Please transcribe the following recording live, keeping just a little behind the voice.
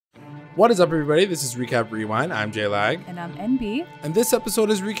What is up, everybody? This is Recap Rewind. I'm J-LAG. And I'm N-BEA. And this episode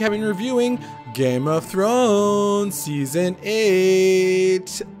is recapping and reviewing Game of Thrones Season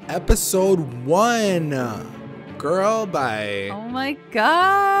 8, Episode 1. Girl, bye. Oh my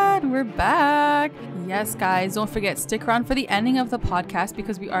god, we're back. Yes, guys, don't forget, stick around for the ending of the podcast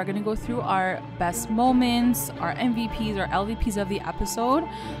because we are going to go through our best moments, our MVPs, our LVPs of the episode.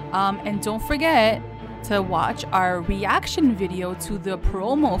 And don't forget to watch our reaction video to the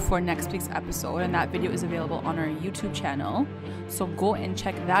promo for next week's episode, and that video is available on our YouTube channel, so go and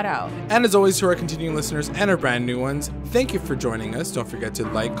check that out. And as always, to our continuing listeners and our brand new ones, thank you for joining us. Don't forget to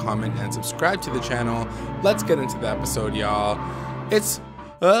like, comment, and subscribe to the channel. Let's get into the episode, y'all. It's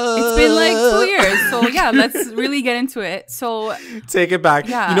been like 2 years, so yeah, let's really get into it. So take it back.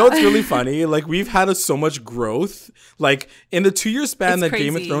 Yeah. You know what's really funny? Like, we've had so much growth. Like, in the 2-year span that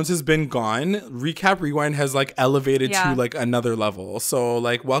Game of Thrones has been gone, Recap Rewind has like elevated to like another level. So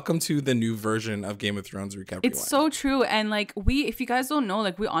like, welcome to the new version of Game of Thrones Recap Rewind. It's so true. And like, if you guys don't know,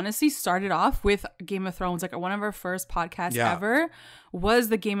 like, we honestly started off with Game of Thrones. Like, one of our first podcasts ever was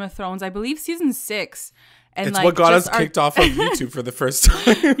the Game of Thrones, I believe season 6. And it's like, what got us kicked off of YouTube for the first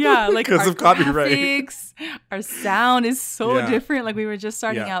time. Yeah, like because of copyright. Graphics, our sound is so different. Like, we were just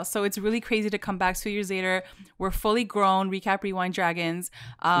starting out, so it's really crazy to come back 2 years later. We're fully grown, Recap Rewind dragons,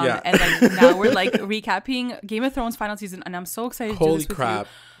 and like now we're like recapping Game of Thrones final season, and I'm so excited to do this with you.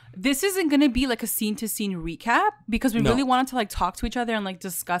 This isn't gonna be like a scene to scene recap because we really wanted to like talk to each other and like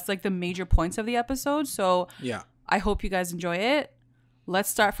discuss like the major points of the episode. So yeah, I hope you guys enjoy it. Let's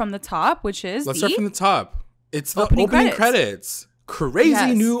start from the top, which is start from the top. It's the opening credits.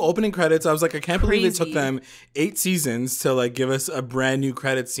 Crazy new opening credits. I was like, I can't believe it took them 8 seasons to like give us a brand new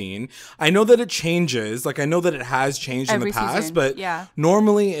credit scene. I know that it changes. Like, I know that it has changed in the past, but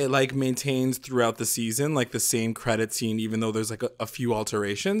normally it like maintains throughout the season, like the same credit scene, even though there's like a few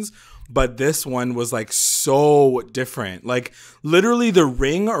alterations. But this one was like so different. Like, literally the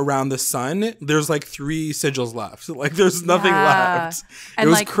ring around the sun, there's like 3 sigils left. Like, there's nothing left. And it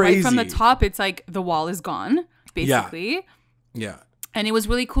was like crazy. Right from the top, it's like the wall is gone, basically. Yeah. And it was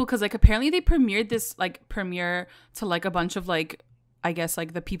really cool because like apparently they premiered this like premiere to like a bunch of like, I guess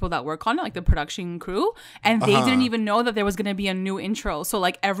like the people that work on it, like the production crew, and they didn't even know that there was gonna be a new intro. So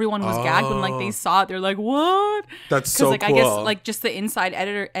like everyone was gagged when like they saw it. They're like, "What?" That's so like cool. I guess like just the inside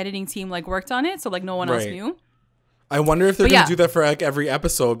editing team like worked on it, so like no one else knew. I wonder if they're gonna do that for like every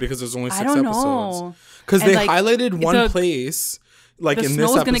episode because there's only 6 episodes. Because they like, highlighted one place like in this episode.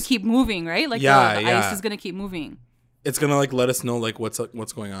 The snow's gonna keep moving, right? Like the ice is gonna keep moving. It's gonna like let us know like what's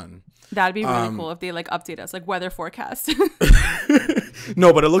going on. That'd be really cool if they like update us, like weather forecast.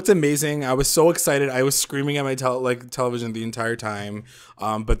 No, but it looked amazing. I was so excited. I was screaming at my television the entire time.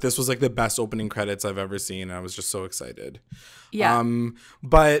 But this was like the best opening credits I've ever seen. And I was just so excited. Yeah.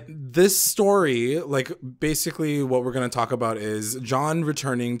 But this story, like basically what we're gonna talk about is Jon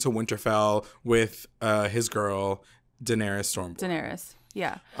returning to Winterfell with his girl Daenerys Stormborn.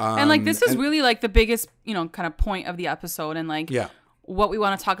 Yeah. And like this is really like the biggest, kind of point of the episode, and like what we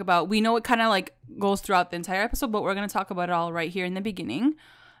want to talk about. We know it kind of like goes throughout the entire episode, but we're going to talk about it all right here in the beginning.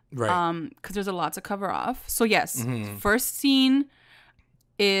 Right. Because there's a lot to cover off. So yes, first scene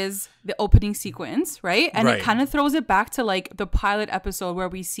is the opening sequence, right? And it kind of throws it back to like the pilot episode where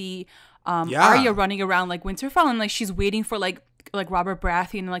we see Arya running around like Winterfell, and like she's waiting for like Robert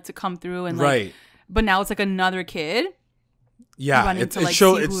Baratheon like to come through, and like but now it's like another kid. Yeah,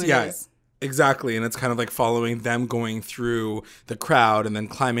 exactly, and it's kind of like following them going through the crowd and then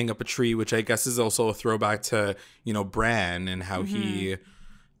climbing up a tree, which I guess is also a throwback to Bran and how he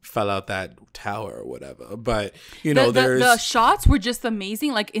fell out that tower or whatever. But the shots were just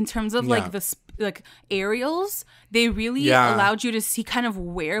amazing, like in terms of like the like aerials. They really allowed you to see kind of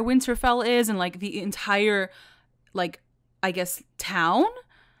where Winterfell is and like the entire like I guess town.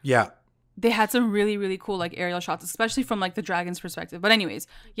 Yeah. They had some really, really cool like aerial shots, especially from like the dragon's perspective. But anyways,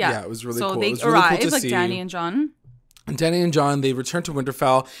 it was really cool. So they arrived, like Dany and Jon. And Dany and Jon, they return to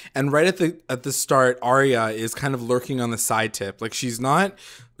Winterfell, and right at the start, Arya is kind of lurking on the side tip. Like she's not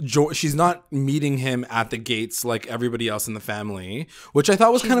meeting him at the gates like everybody else in the family, which I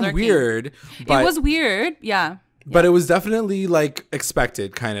thought was kind of weird. But it was weird, yeah. But it was definitely like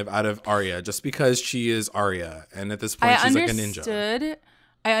expected, kind of out of Arya, just because she is Arya, and at this point she's like a ninja.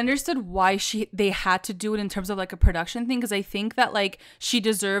 I understood why they had to do it in terms of like a production thing, because I think that like she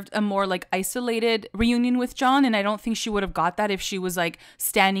deserved a more like isolated reunion with Jon, and I don't think she would have got that if she was like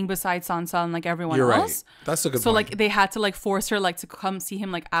standing beside Sansa and like everyone else. Right. That's a good point. So like they had to like force her like to come see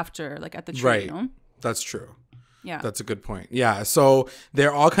him like after like at the tree. Right. That's true. Yeah. That's a good point. Yeah. So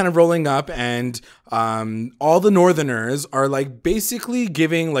they're all kind of rolling up, and all the Northerners are like basically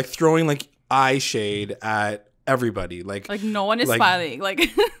giving, like throwing like eye shade at everybody. Like no one is smiling. Like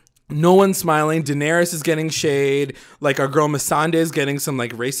no one's smiling. Daenerys is getting shade. Like our girl Missandei is getting some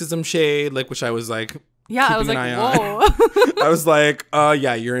like racism shade, like, which I was like, yeah, I was like, whoa. I was like,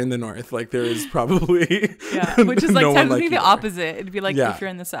 yeah, you're in the North. Like there is probably which is like no technically the opposite. It'd be like if you're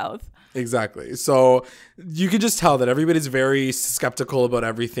in the South. Exactly. So you could just tell that everybody's very skeptical about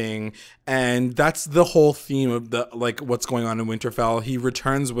everything, and that's the whole theme of the like what's going on in Winterfell. He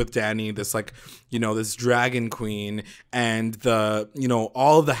returns with Dany, this like, you know, this dragon queen, and the, you know,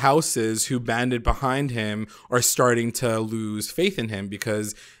 all of the houses who banded behind him are starting to lose faith in him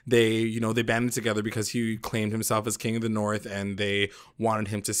because they, you know, they banded together because he claimed himself as king of the North, and they wanted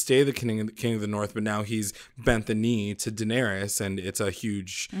him to stay the king of the North, but now he's bent the knee to Daenerys, and it's a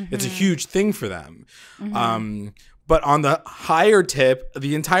huge thing for them. But on the higher tip,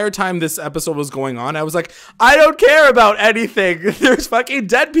 the entire time this episode was going on, I was like, I don't care about anything. There's fucking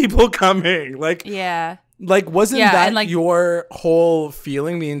dead people coming. Like, yeah. Like, wasn't that like your whole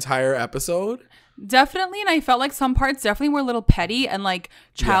feeling the entire episode? Definitely. And I felt like some parts definitely were a little petty and like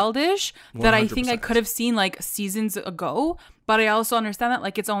childish that I think I could have seen like seasons ago. But I also understand that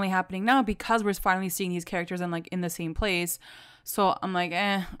like it's only happening now because we're finally seeing these characters and like in the same place. So I'm like,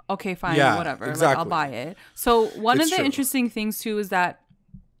 okay, fine, whatever. Exactly. Like, I'll buy it. So one of the interesting things too is that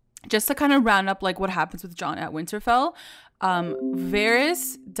just to kind of round up like what happens with Jon at Winterfell,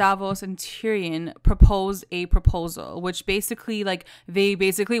 Varys, Davos, and Tyrion propose a proposal, which basically like they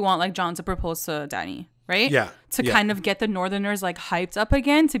basically want like Jon to propose to Dany, right? Yeah. To kind of get the Northerners like hyped up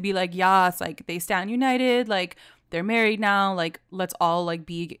again to be like, yes, like they stand united, like they're married now, like let's all like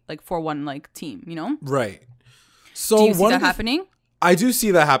be like for one like team, you know? Right. So do you see that happening? I do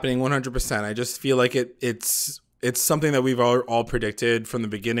see that happening 100%. I just feel like it's something that we've all predicted from the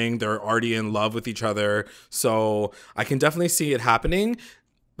beginning. They're already in love with each other. So I can definitely see it happening.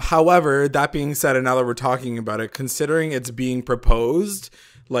 However, that being said, and now that we're talking about it, considering it's being proposed,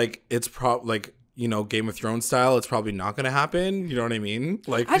 like it's like, you know, Game of Thrones style, it's probably not going to happen. You know what I mean?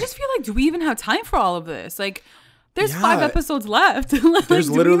 Like, I just feel like, do we even have time for all of this? Like, there's 5 episodes left. Like, there's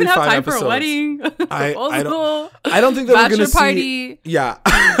literally 5 episodes. For a wedding? I don't think that we're gonna see. Yeah,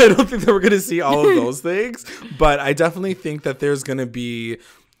 I don't think that we're gonna see all of those things. But I definitely think that there's gonna be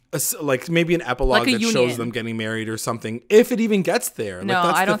like maybe an epilogue like that shows them getting married or something, if it even gets there. No, like,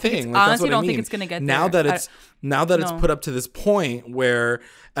 that's I don't the think. thing. Like, honestly, I don't think it's gonna get now there. That it's put up to this point where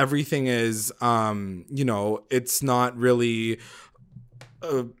everything is, you know, it's not really.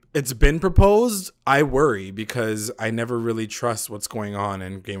 It's been proposed. I worry because I never really trust what's going on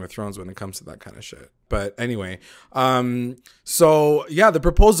in Game of Thrones when it comes to that kind of shit. But anyway, so yeah, the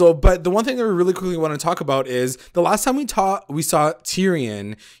proposal. But the one thing that we really quickly want to talk about is the last time we saw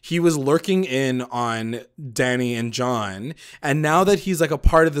Tyrion, he was lurking in on Dany and Jon. And now that he's like a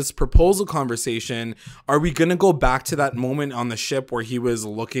part of this proposal conversation, are we going to go back to that moment on the ship where he was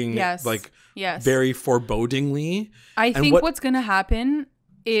looking very forebodingly? I think what's going to happen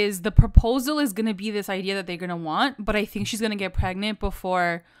is the proposal is going to be this idea that they're going to want, but I think she's going to get pregnant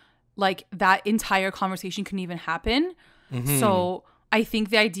before like that entire conversation can even happen. Mm-hmm. So I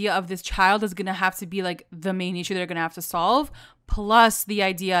think the idea of this child is going to have to be like the main issue they're going to have to solve, plus the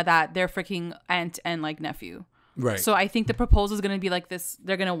idea that they're freaking aunt and like nephew. Right. So I think the proposal is going to be like this.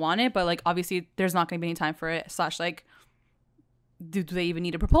 They're going to want it, but like obviously there's not going to be any time for it. / like, do they even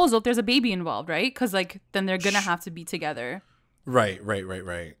need a proposal if there's a baby involved, right? Because like then they're going to have to be together. Right.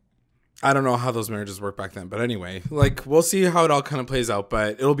 I don't know how those marriages work back then, but anyway, like we'll see how it all kind of plays out,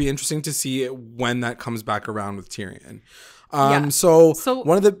 but it'll be interesting to see when that comes back around with Tyrion. So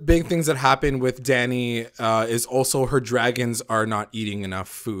one of the big things that happened with Dany is also her dragons are not eating enough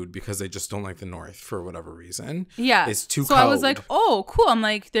food because they just don't like the North for whatever reason. Yeah. It's too cold. I was like, oh, cool. I'm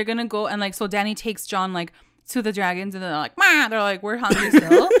like, they're going to go and like, so Dany takes Jon like to the dragons and they're like, "Mah!" They're like, we're hungry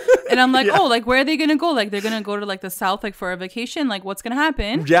still. And I'm like, oh, like where are they gonna go? Like they're gonna go to like the south like for a vacation. Like what's gonna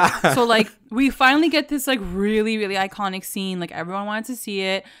happen? Yeah. So like we finally get this like really, really iconic scene. Like everyone wanted to see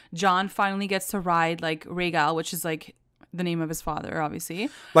it. Jon finally gets to ride like Rhaegal, which is like the name of his father, obviously.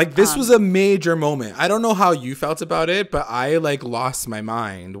 Like this was a major moment. I don't know how you felt about it, but I like lost my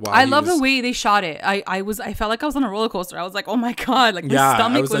mind. While I love the way they shot it. I felt like I was on a roller coaster. I was like, oh my god, like my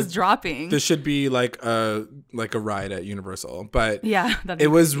stomach was like, dropping. This should be like a ride at Universal. But yeah, it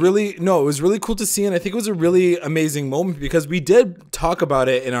was really cool to see, and I think it was a really amazing moment because we did talk about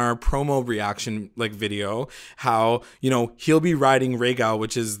it in our promo reaction like video. How, you know, he'll be riding Rhaegal,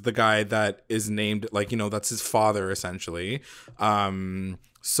 which is the guy that is named, like, you know, that's his father essentially.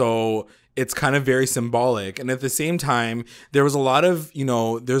 So it's kind of very symbolic. And at the same time, there was a lot of,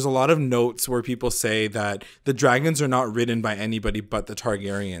 there's a lot of notes where people say that the dragons are not ridden by anybody but the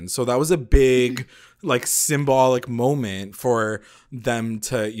Targaryens. So that was a big like symbolic moment for them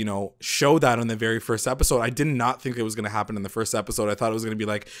to, show that on the very first episode. I did not think it was going to happen in the first episode. I thought it was going to be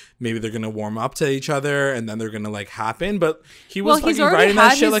like, maybe they're going to warm up to each other and then they're going to like happen. But he was fucking writing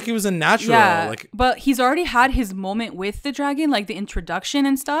that shit like he was a natural. Yeah, like, but he's already had his moment with the dragon, like the introduction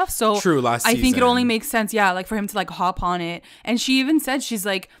and stuff. So true, last season. I think it only makes sense, yeah, like for him to like hop on it. And she even said, she's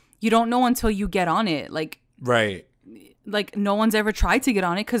like, you don't know until you get on it. Like, right. Like no one's ever tried to get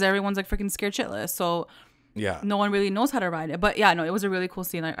on it because everyone's like freaking scared shitless. So yeah, no one really knows how to ride it. But yeah, no, it was a really cool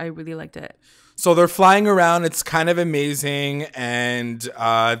scene. I really liked it. So they're flying around. It's kind of amazing. And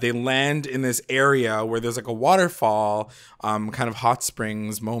they land in this area where there's like a waterfall, kind of hot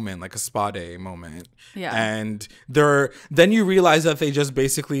springs moment, like a spa day moment. Yeah. And then you realize that they just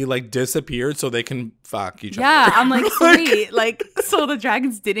basically like disappeared so they can fuck each other. Yeah, I'm like, sweet. Like, so the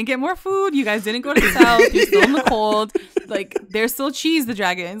dragons didn't get more food. You guys didn't go to the south. You're still in the cold. Like, they're still cheese, the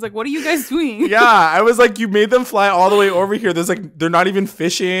dragons. Like, what are you guys doing? Yeah, I was like, you made them fly all the way over here. There's like, they're not even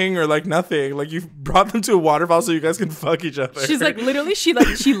fishing or like nothing. Like, you brought them to a waterfall so you guys can fuck each other. She's like, literally, she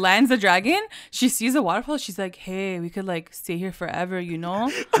lands the dragon. She sees a waterfall. She's like, hey, we could like stay here forever, I'm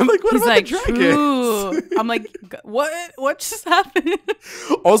like, what? He's about like, the dragons? True. I'm like, what just happened?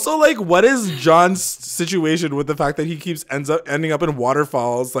 Also, like, what is Jon's situation with the fact that he keeps ending up in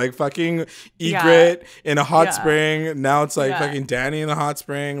waterfalls, like fucking Ygritte in a hot spring. Now it's like fucking Dany in a hot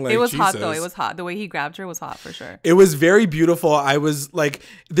spring. Like, it was Jesus. hot though. It was hot. The way he grabbed her was hot for sure. It was very beautiful. I was like,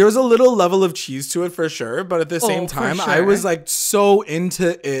 there was a little level of cheese to it for sure, but at the same time, I was like so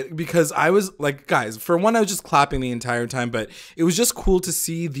into it because I was like, guys, for one, I was just clapping the entire time, but it was just cool to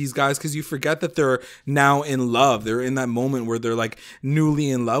see these guys because you forget that they're now in love. They're in that moment where they're like newly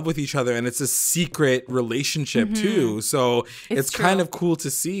in love with each other, and it's a secret relationship too. So it's kind of cool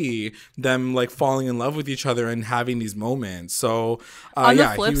to see them like falling in love with each other and having these moments. So on the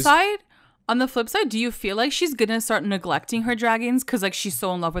flip side, do you feel like she's gonna start neglecting her dragons because like she's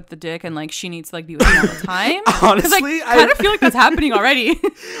so in love with the dick and like she needs to like be with him all the time? Honestly, I kind of feel like that's happening already.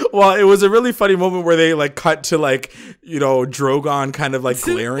 Well, it was a really funny moment where they like cut to like, Drogon kind of like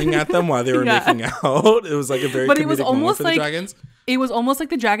glaring at them while they were making out. It was like a very comedic moment for the dragons. It was almost like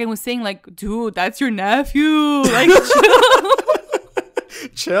the dragon was saying like, dude, that's your nephew. Like, chill.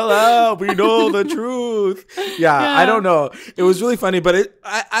 Chill out. We know the truth. Yeah, I don't know. It was really funny, but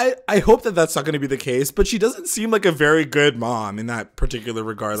I hope that that's not going to be the case. But she doesn't seem like a very good mom in that particular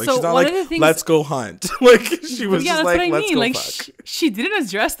regard. Like, so she's not like, let's go hunt. Like, she was just like, let's go like, fuck. She didn't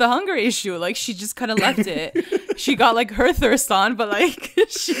address the hunger issue. Like, she just kind of left it. She got like her thirst on, but like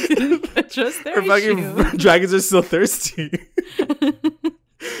she didn't address their issue. Fucking dragons are still thirsty.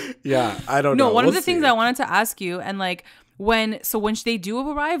 Yeah, I don't know. No, one of the things I wanted to ask you, and like, when they do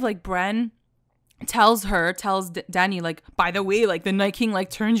arrive, like Bran tells Dany, like, by the way, like the Night King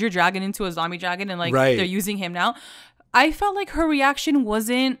like turns your dragon into a zombie dragon and like they're using him now. I felt like her reaction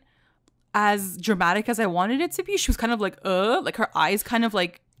wasn't as dramatic as I wanted it to be. She was kind of like her eyes kind of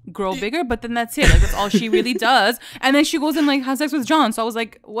like grow bigger, but then that's it. Like, that's all she really does. And then she goes and like has sex with Jon. So I was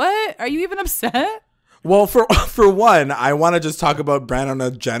like, what? Are you even upset? Well, for one, I want to just talk about Bran on a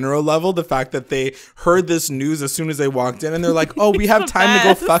general level. The fact that they heard this news as soon as they walked in and they're like, oh, we have time to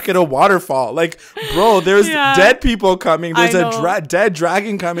go fuck at a waterfall. Like, bro, there's dead people coming. There's a dead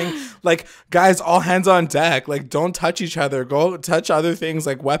dragon coming. Like, guys, all hands on deck. Like, don't touch each other. Go touch other things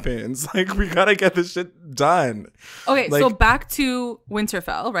like weapons. Like, we got to get this shit done. Okay, like, so back to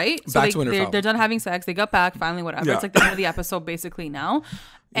Winterfell, right? Back to Winterfell. They're done having sex. They got back, finally, whatever. Yeah. It's like the end of the episode basically now.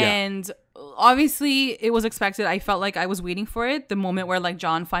 And obviously it was expected. I felt like I was waiting for it, the moment where like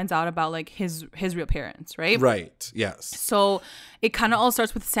Jon finds out about like his real parents, right? Right. Yes. So it kind of all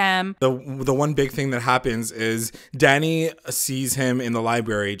starts with Sam. The one big thing that happens is Dany sees him in the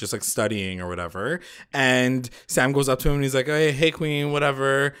library just like studying or whatever, and Sam goes up to him and he's like, hey queen,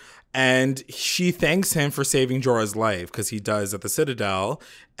 whatever. And she thanks him for saving Jorah's life, because he does at the Citadel.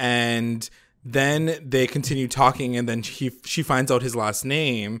 And then they continue talking, and then she finds out his last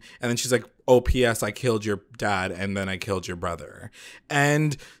name, and then she's like, oh, P.S. I killed your dad, and then I killed your brother.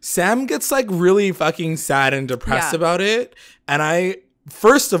 And Sam gets like really fucking sad and depressed about it. And I,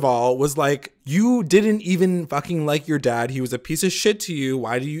 first of all, was like, you didn't even fucking like your dad. He was a piece of shit to you.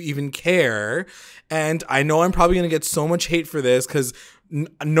 Why do you even care? And I know I'm probably going to get so much hate for this, because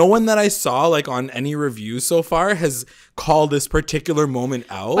no one that I saw like on any review so far has called this particular moment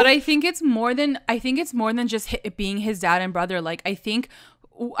out. But I think it's more than just it being his dad and brother. Like, I think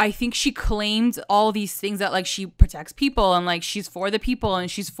I think she claimed all these things that like she protects people and like she's for the people and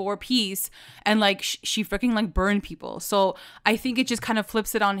she's for peace and like she freaking like burned people. So I think it just kind of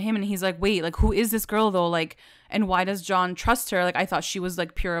flips it on him and he's like, wait, like who is this girl though? Like, and why does Jon trust her? Like I thought she was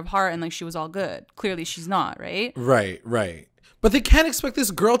like pure of heart and like she was all good. Clearly she's not, right? Right. But they can't expect this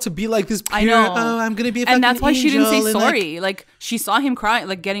girl to be like this pure, I know. oh, I'm going to be a fucking and that's why she didn't say angel," and, sorry. Like she saw him crying,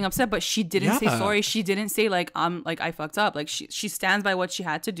 like getting upset, but she didn't say sorry. She didn't say like, I fucked up. Like she stands by what she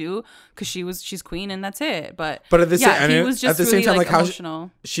had to do because she's queen and that's it. But at the yeah, same, he was just at the really, same time, like how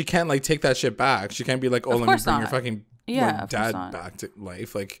emotional. she can't like take that shit back. She can't be like, oh, let me bring your fucking dad back to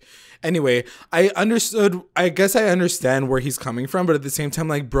life. Like, anyway, I guess I understand where he's coming from, but at the same time,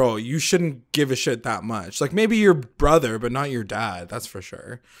 like, bro, you shouldn't give a shit that much. Like, maybe your brother, but not your dad. That's for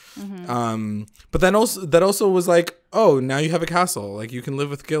sure. Mm-hmm. But then that also was like, oh, now you have a castle. Like, you can live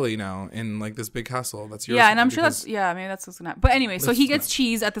with Gilly now in like this big castle. That's yours. Yeah, and I'm sure maybe that's what's gonna happen. But anyway, so he gets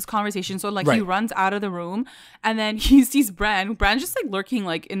cheese at this conversation. So like he runs out of the room, and then he sees Bran. Bran's just like lurking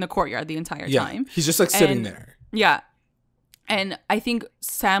like in the courtyard the entire time. He's just like sitting there. Yeah. And I think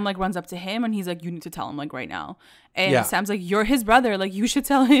Sam like runs up to him and he's like, you need to tell him like right now. And Sam's like, you're his brother. Like you should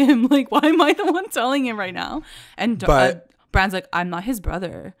tell him. Like, why am I the one telling him right now? And Bran's like, I'm not his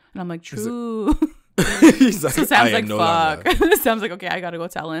brother. And I'm like, true. He's like, so Sam's like, fuck. Sam's like, okay, I gotta go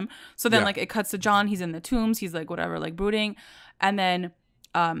tell him. So then like it cuts to Jon. He's in the tombs. He's like, whatever, like brooding. And then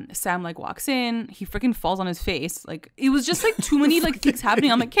Sam like walks in. He freaking falls on his face. Like it was just like too many like things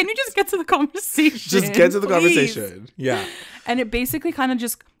happening. I'm like, can you just get to the conversation? Just get to the conversation. Yeah. And it basically kind of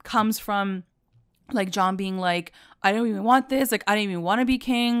just comes from like Jon being like, I don't even want this. Like I don't even want to be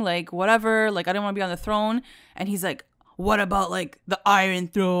king. Like whatever. Like I don't want to be on the throne. And he's like, what about like the Iron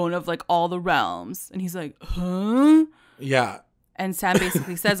Throne of like all the realms? And he's like, huh? Yeah. And Sam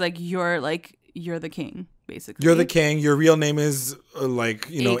basically says like, you're the king. Basically. You're the king. Your real name is like,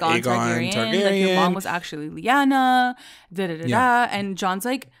 you know, Aegon Targaryen. Like your mom was actually Lyanna. And Jon's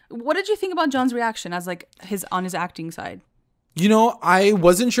like, what did you think about Jon's reaction as like on his acting side? You know, I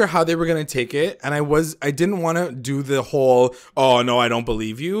wasn't sure how they were going to take it. And I didn't want to do the whole, oh, no, I don't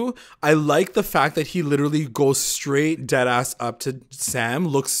believe you. I like the fact that he literally goes straight dead ass up to Sam,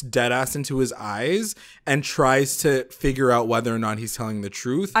 looks dead ass into his eyes, and tries to figure out whether or not he's telling the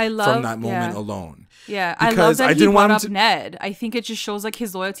truth from that moment alone. Yeah, because I love that he brought up Ned. I think it just shows like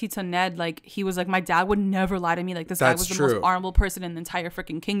his loyalty to Ned. Like he was like, my dad would never lie to me. Like this guy was the most honorable person in the entire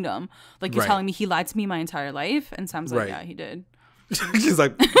freaking kingdom. Like you're telling me he lied to me my entire life? And Sam's like, yeah, he did. She's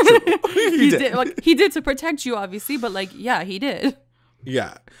like, true. he did. Like he did to protect you, obviously, but like, yeah, he did.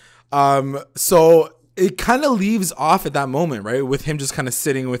 Yeah. So it kind of leaves off at that moment, right? With him just kind of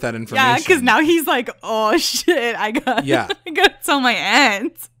sitting with that information. Yeah, because now he's like, oh shit, I gotta tell my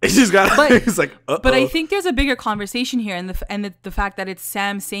aunt. He's like, uh-oh. But I think there's a bigger conversation here, and the fact that it's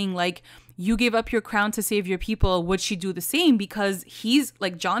Sam saying like, you gave up your crown to save your people. Would she do the same? Because he's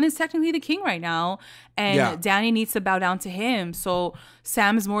like, Jon is technically the king right now, and Dany needs to bow down to him. So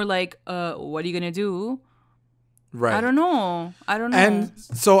Sam is more like, what are you gonna do? Right. I don't know. And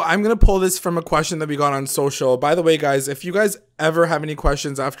so I'm going to pull this from a question that we got on social. By the way, guys, if you guys ever have any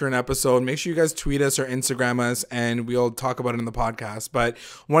questions after an episode, make sure you guys tweet us or Instagram us and we'll talk about it in the podcast. But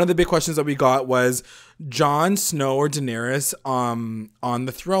one of the big questions that we got was Jon Snow or Daenerys on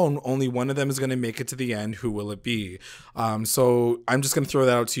the throne. Only one of them is going to make it to the end. Who will it be? So I'm just going to throw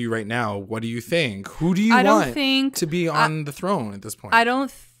that out to you right now. What do you think? Who do you want to be on the throne at this point?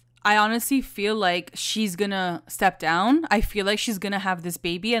 I honestly feel like she's gonna step down. I feel like she's gonna have this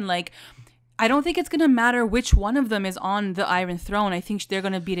baby, and like, I don't think it's gonna matter which one of them is on the Iron Throne. I think they're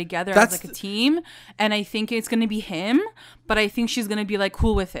gonna be together as like a team, and I think it's gonna be him. But I think she's gonna be like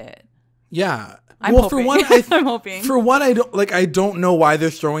cool with it. Yeah. I'm hoping. For one, I'm hoping. For one, I don't know why they're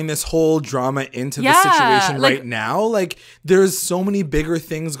throwing this whole drama into the situation right now. Like, there's so many bigger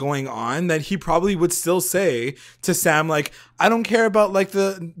things going on that he probably would still say to Sam, like, I don't care about like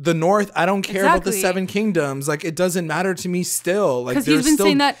the North. I don't care about the Seven Kingdoms. Like, it doesn't matter to me still. Like, because he's been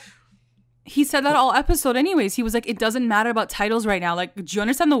saying that. He said that all episode anyways. He was like, it doesn't matter about titles right now. Like, do you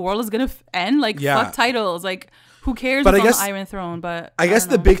understand the world is gonna end? Like, fuck titles. Like, who cares who's on the Iron Throne? But I guess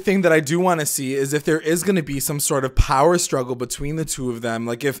the big thing that I do want to see is if there is going to be some sort of power struggle between the two of them.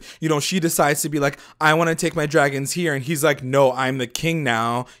 Like if, you know, she decides to be like, I want to take my dragons here. And he's like, no, I'm the king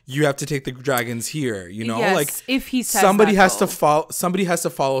now. You have to take the dragons here. You know, yes, like if he says somebody has to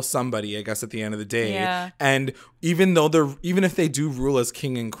follow somebody, I guess, at the end of the day. Yeah. And even if they do rule as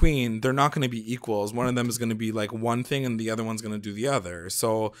king and queen, they're not going to be equals. One of them is going to be like one thing and the other one's going to do the other.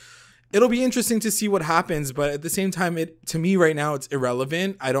 So it'll be interesting to see what happens, but at the same time, to me right now, it's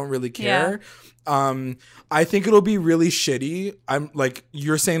irrelevant. I don't really care. I think it'll be really shitty. I'm like,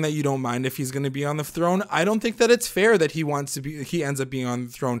 you're saying that you don't mind if he's going to be on the throne. I don't think that it's fair that he ends up being on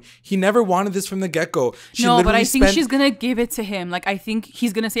the throne. He never wanted this from the get-go. No, but I think she's going to give it to him. Like, I think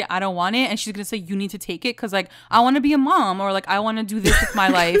he's going to say, I don't want it. And she's going to say, you need to take it. Cause like, I want to be a mom, or like, I want to do this with my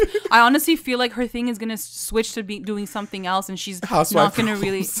life. I honestly feel like her thing is going to switch to be doing something else. And she's not going to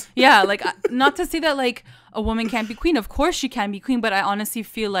really, yeah, like not to say that like, a woman can't be queen. Of course she can be queen, but I honestly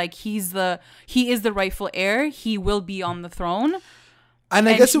feel like he is the rightful heir. He will be on the throne. And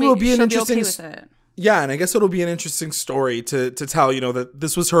I guess it will be an interesting and I guess it'll be an interesting story to tell, that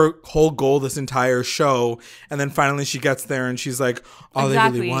this was her whole goal this entire show, and then finally she gets there and she's like, all they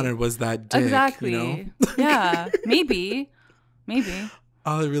really wanted was that dick. Exactly. Yeah, maybe.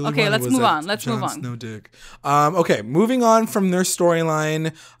 Oh, really okay, let's move on. Let's move on. No dick. Okay, moving on from their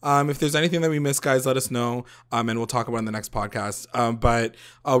storyline. If there's anything that we missed, guys, let us know. And we'll talk about it in the next podcast. But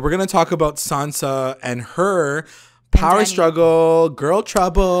we're gonna talk about Sansa and her power struggle, girl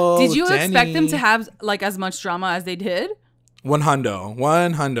trouble. Did you expect them to have like as much drama as they did? 100.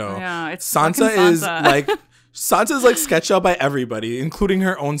 Yeah, it's Sansa is like. Sansa's like sketched out by everybody, including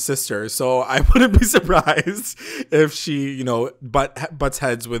her own sister. So I wouldn't be surprised if she, butts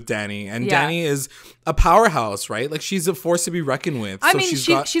heads with Dany. And Dany is a powerhouse, right? Like, she's a force to be reckoned with. I mean,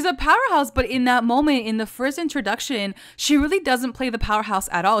 she's a powerhouse, but in that moment, in the first introduction, she really doesn't play the powerhouse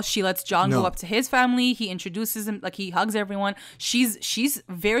at all. She lets Jon go up to his family. He introduces him, like he hugs everyone. She's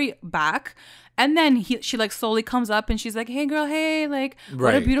very back. And then she like slowly comes up and she's like, hey girl, hey, like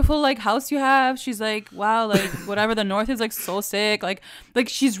what a beautiful like house you have. She's like, wow, like whatever, the North is like so sick. Like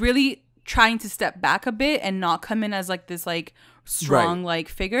she's really trying to step back a bit and not come in as like this like strong like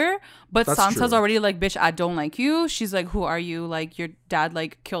figure. But that's Sansa's true. Already like, bitch, I don't like you. She's like, who are you? Like your dad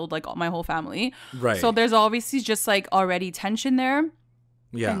like killed like my whole family. Right. So there's obviously just like already tension there.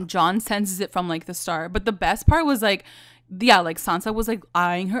 Yeah. And Jon senses it from like the start. But the best part was like, yeah, like Sansa was like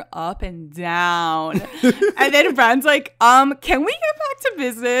eyeing her up and down. And then Bran's like, can we get back to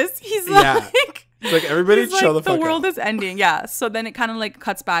business? He's like, it's like, everybody chill the fuck out. The world is ending. Yeah. So then it kind of like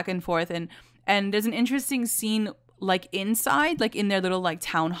cuts back and forth. And there's an interesting scene like inside, like in their little like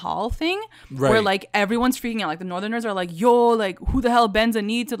town hall thing, where like everyone's freaking out. Like the Northerners are like, yo, like who the hell bends a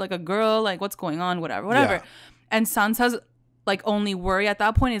knee to like a girl? Like what's going on? Whatever. Yeah. And Sansa's like only worry at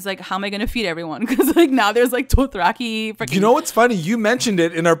that point is like, how am I gonna feed everyone? Because like now there's like Dothraki freaking. You know what's funny? You mentioned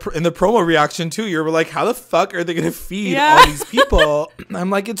it in the promo reaction too. You were like, how the fuck are they gonna feed all these people?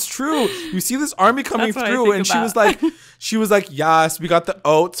 I'm like, it's true. You see this army coming through, and she was like, yes, we got the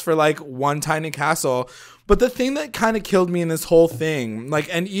oats for like one tiny castle. But the thing that kind of killed me in this whole thing,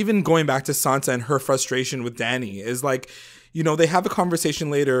 like, and even going back to Sansa and her frustration with Dany, is like, they have a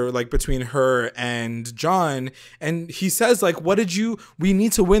conversation later, like between her and Jon, and he says like, we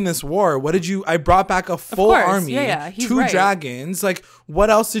need to win this war. I brought back a full army, two dragons. Like, what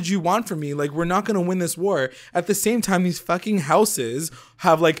else did you want from me? Like, we're not going to win this war. At the same time, these fucking houses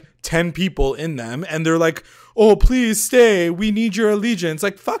have like 10 people in them, and they're like, oh, please stay. We need your allegiance.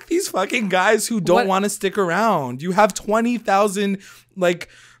 Like, fuck these fucking guys who don't want to stick around. You have 20,000, like,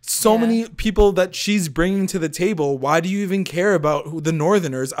 so many people that she's bringing to the table. Why do you even care about the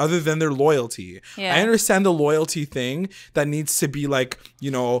Northerners other than their loyalty? I understand the loyalty thing that needs to be like,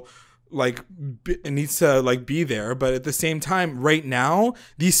 it needs to like be there, but at the same time, right now,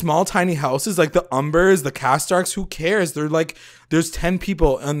 these small tiny houses like the Umbers, the Castarks, who cares? They're like, there's 10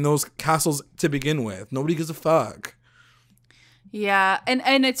 people in those castles to begin with. Nobody gives a fuck. Yeah,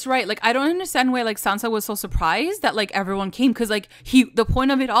 and it's right. Like, I don't understand why like Sansa was so surprised that like everyone came, because like the point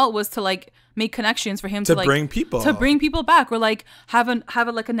of it all was to like make connections for him to like bring people back, or like have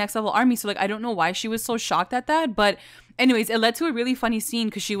like a next level army. So like I don't know why she was so shocked at that, but anyways, it led to a really funny scene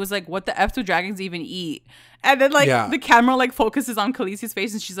because she was like, what the F do dragons even eat? And then like the camera like focuses on Khaleesi's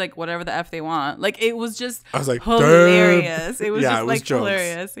face and she's like, whatever the F they want. Like, it was just, I was like, hilarious. Damn. It was just like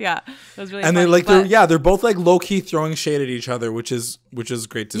hilarious. Yeah, it was really. And funny. They're both like low key throwing shade at each other, which is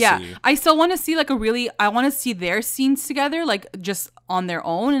great to see. I still want to see like I want to see their scenes together, like just on their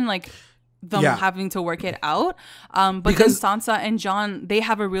own, and like them having to work it out. But because then Sansa and Jon, they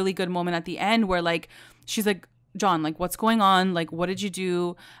have a really good moment at the end where like she's like, Jon, like, what's going on? Like, what did you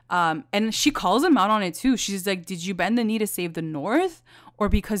do? And she calls him out on it too. She's like, did you bend the knee to save the North, or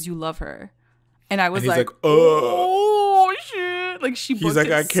because you love her? And I was like, oh shit. Like, he's like,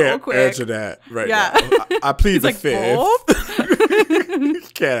 I can't answer that right now. I plead the fifth.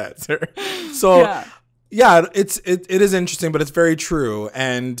 Can't answer. So Yeah, it is interesting, but it's very true,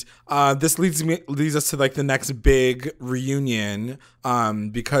 and this leads us to like the next big reunion,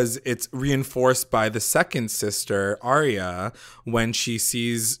 because it's reinforced by the second sister Arya when she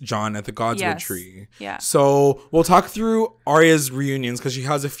sees Jon at the Godswood tree. Yeah. So we'll talk through Arya's reunions because she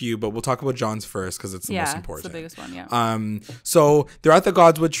has a few, but we'll talk about Jon's first because it's the most important. It's the biggest one. Yeah. So they're at the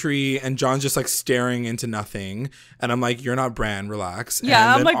Godswood tree, and Jon's just like staring into nothing, and I'm like, "You're not Bran, relax."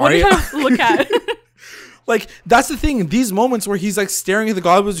 Yeah, and I'm like, "What are you trying to look at?" Like, that's the thing. These moments where he's like staring at the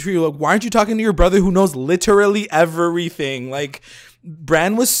Godswood tree, like, why aren't you talking to your brother who knows literally everything? Like,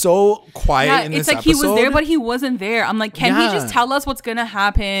 Bran was so quiet in this episode. It's like he was there, but he wasn't there. I'm like, can he just tell us what's gonna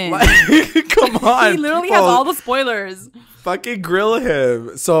happen? Like, come on. He literally has all the spoilers. Fucking grill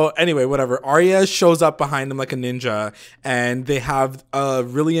him. So anyway, whatever. Arya shows up behind him like a ninja, and they have a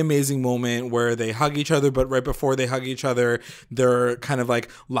really amazing moment where they hug each other, but right before they hug each other, they're kind of like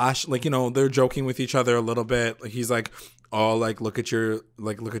they're joking with each other a little bit. Like, he's like, "Oh, look at your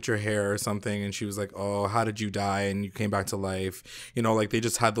hair," or something, and she was like, "Oh, how did you die and you came back to life?" Like, they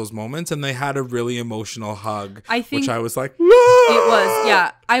just had those moments, and they had a really emotional hug. I think, which I was like, it was,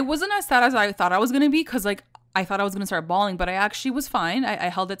 yeah. I wasn't as sad as I thought I was gonna be, because like I thought I was gonna start bawling, but I actually was fine. I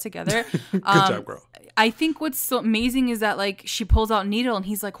held it together. Good job, girl. I think what's so amazing is that like she pulls out needle and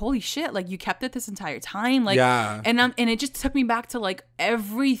he's like, holy shit, like you kept it this entire time. Like, yeah. And it just took me back to like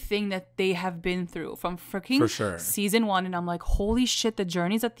everything that they have been through from freaking season 1. And I'm like, holy shit, the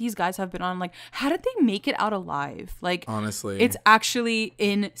journeys that these guys have been on. Like, how did they make it out alive? Like, honestly, it's actually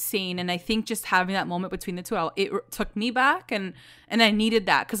insane. And I think just having that moment between the two, it took me back, and I needed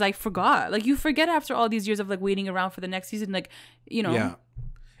that because I forgot. Like, you forget after all these years of like waiting around for the next season, like, Yeah.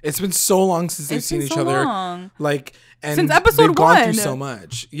 It's been so long since they've seen each other. Like, and since episode 1, they've gone through so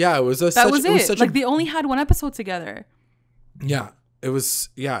much. Yeah, it was like they only had one episode together. Yeah. It was,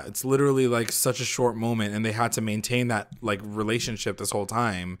 it's literally like such a short moment, and they had to maintain that like relationship this whole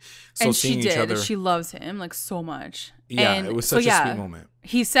time. So and seeing she did. each other, she loves him like so much. Yeah, and it was such a sweet moment.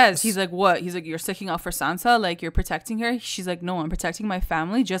 He says, he's like, what? He's like, you're sticking out for Sansa, like you're protecting her. She's like, no, I'm protecting my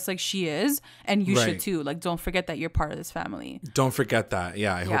family just like she is, and you should too. Like, don't forget that you're part of this family. Don't forget that.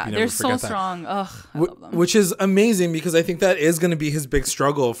 Yeah, I hope you never forget that. They're so strong. Ugh, I love them. Which is amazing, because I think that is going to be his big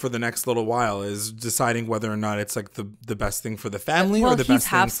struggle for the next little while, is deciding whether or not it's like the best thing for the family or the best thing for... Well, he's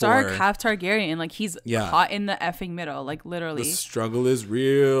half Stark, half Targaryen. Like, he's caught in the effing middle, like literally. The struggle is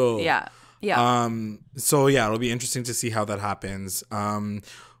real. Yeah. Yeah. So yeah, it'll be interesting to see how that happens.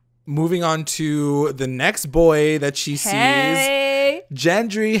 Moving on to the next boy that she sees,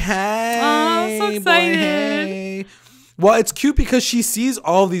 Gendry. Hey, oh, I'm so excited. Boy, hey. Well, it's cute because she sees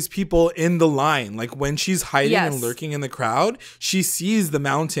all these people in the line. Like, when she's hiding and lurking in the crowd, she sees the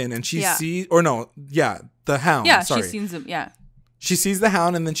mountain, and she sees, the hound. Yeah, she sees him. Yeah. She sees the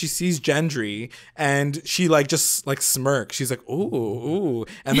hound, and then she sees Gendry, and she like just like smirks. She's like, ooh.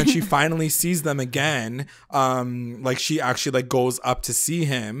 And then she finally sees them again. Like, she actually like goes up to see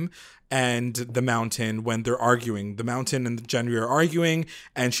him and the mountain when they're arguing. The mountain and Gendry are arguing,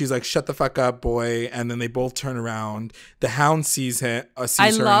 and she's like, shut the fuck up, boy. And then they both turn around. The hound sees her.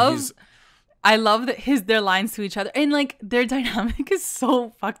 I love that their lines to each other, and like their dynamic is so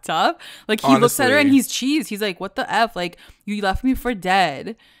fucked up. Like, he looks at her and he's cheesed. He's like, "What the f? Like, you left me for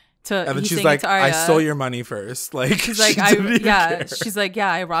dead." And then she's like, "I stole your money first." Like, she's like, she's like,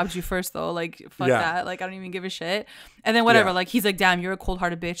 "Yeah, I robbed you first, though. Like, fuck that. Like, I don't even give a shit." And then whatever. Like, he's like, "Damn, you're a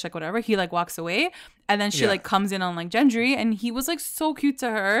cold-hearted bitch." Like, whatever. He like walks away, and then she like comes in on like Gendry, and he was like so cute to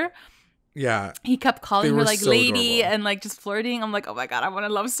her. Yeah, he kept calling her like so lady adorable. And like just flirting. I'm like, oh my god, I want a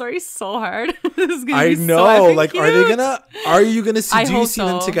love story so hard. This is gonna be so like cute. Are you gonna see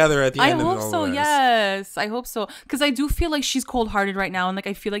them together at the end of all this? I hope so. Yes, I hope so, because I do feel like she's cold-hearted right now, and like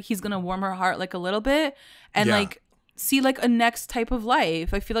I feel like he's gonna warm her heart like a little bit, and like see like a next type of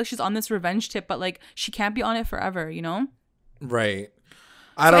life. I feel like she's on this revenge tip, but like she can't be on it forever, you know? Right.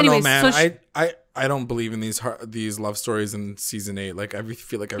 I don't know, man. I don't believe in these love stories in season 8. Like, I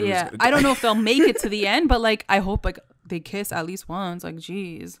feel like everyone's gonna die. I don't know if they'll make it to the end, but like I hope like they kiss at least once. Like,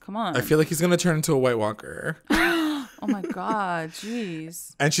 geez, come on. I feel like he's gonna turn into a White Walker. Oh my god,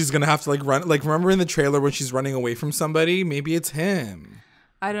 jeez. And she's gonna have to like run. Like, remember in the trailer when she's running away from somebody? Maybe it's him.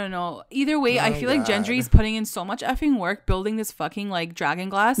 I don't know. Either way, I feel like Gendry's putting in so much effing work building this fucking like dragon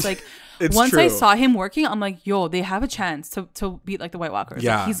glass. Like, once I saw him working, I'm like, yo, they have a chance to beat like the White Walkers.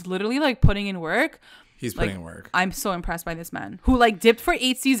 Yeah. Like, he's literally like putting in work. He's putting in work. I'm so impressed by this man who like dipped for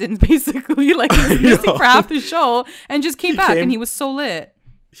 8 seasons basically, like missing for half the show, and just came back and he was so lit.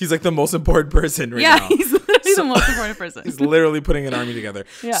 He's like the most important person right now. Yeah, he's literally the most important person. He's literally putting an army together.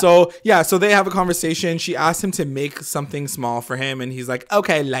 Yeah. So they have a conversation. She asked him to make something small for him, and he's like,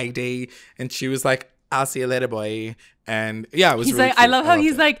 okay, lady. And she was like, I'll see you later, boy. And yeah, it was he's really like, cute. I love how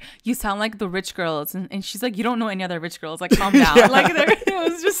he's like, you sound like the rich girls. And she's like, you don't know any other rich girls. Like, calm down. Like, it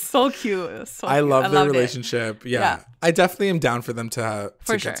was just so cute. It was so I cute. love their relationship. Yeah. I definitely am down for them to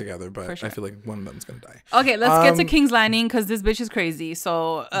get together, but I feel like one of them's going to die. Okay, let's get to King's Landing because this bitch is crazy.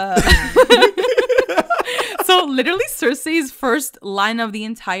 So, so literally Cersei's first line of the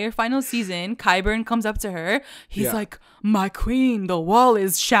entire final season, Qyburn comes up to her. He's like, my queen, the wall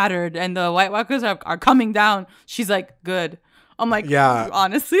is shattered and the White Walkers are coming down. She's like, good. I'm like,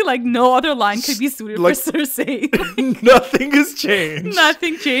 honestly, like no other line could be suited for Cersei. Nothing has changed.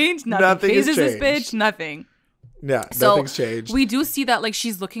 Nothing changed. Nothing phases this bitch. Nothing. Yeah, nothing's changed. We do see that like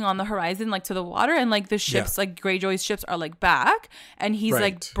she's looking on the horizon, like to the water, and like the ships, like Greyjoy's ships are like back, and he's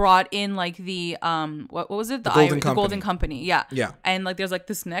like brought in like the what was it? The Golden Company. Yeah. Yeah. And like there's like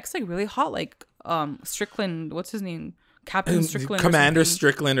this next like really hot like Strickland, what's his name? Captain Strickland. Commander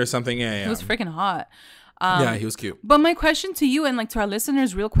Strickland or something. Yeah. He was freaking hot. Yeah, he was cute. But my question to you and like to our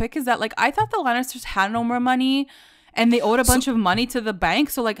listeners real quick is that like I thought the Lannisters had no more money and they owed a bunch of money to the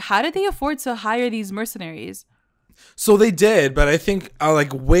bank. So like how did they afford to hire these mercenaries? So they did, but I think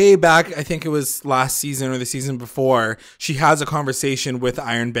like way back, I think it was last season or the season before, she has a conversation with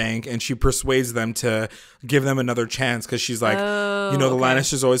Iron Bank and she persuades them to give them another chance because she's like, the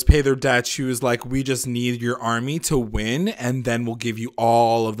Lannisters always pay their debt. She was like, we just need your army to win and then we'll give you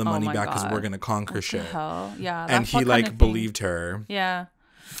all of the money back because we're going to conquer shit. Hell? Yeah. And he like believed her. Yeah.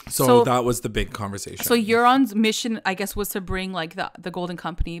 So that was the big conversation. So Euron's mission, I guess, was to bring like the Golden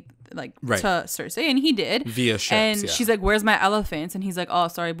Company like to Cersei, and he did via ships. And she's like, "Where's my elephants?" And he's like, "Oh,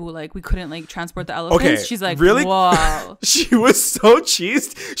 sorry, boo. Like we couldn't like transport the elephants." Okay, she's like, really? Wow. She was so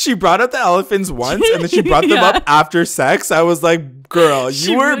cheesed. She brought up the elephants once, and then she brought them up after sex. I was like, "Girl,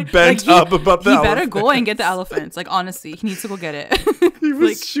 you were really, bent up about the elephants. He better go and get the elephants. Like honestly, he needs to go get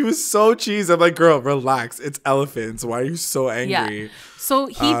it." She was so cheesed. I'm like, "Girl, relax. It's elephants. Why are you so angry?" Yeah. So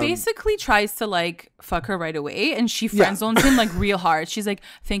he basically tries to like fuck her right away, and she friend zones him like real hard. She's like,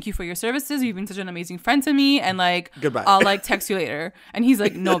 "Thank you for your services. You've been such an amazing friend to me, and like, goodbye. I'll like text you later." And he's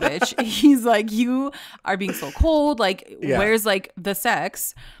like, "No, bitch." He's like, "You are being so cold. Like, where's like the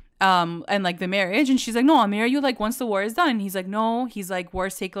sex?" And like the marriage, and she's like, "No, I'll marry you like once the war is done." And he's like, "No." He's like,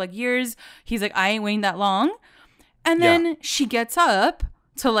 "Wars take like years." He's like, "I ain't waiting that long." And then she gets up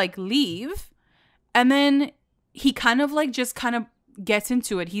to like leave, and then he kind of gets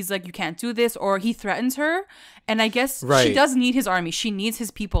into it. He's like, "You can't do this," or he threatens her. And I guess she does need his army. She needs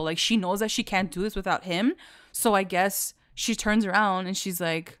his people. Like she knows that she can't do this without him. So I guess she turns around and she's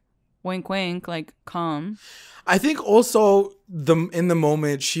like, wink, wink, like, come. I think also in the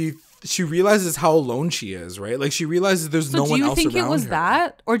moment she realizes how alone she is, right? Like she realizes there's no one else around her. Do you think it was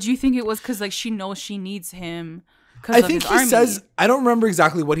that? Or do you think it was because like she knows she needs him? I think he says, I don't remember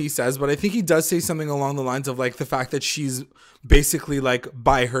exactly what he says, but I think he does say something along the lines of like the fact that she's basically like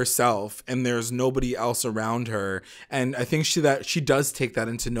by herself and there's nobody else around her. And I think she does take that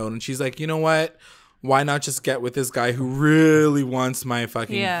into note, and she's like, you know what? Why not just get with this guy who really wants my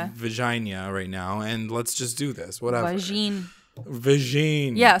fucking vagina right now, and let's just do this, whatever.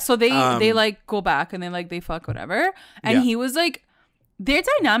 Vagine. Yeah, so they like go back and they fuck whatever. And he was like, their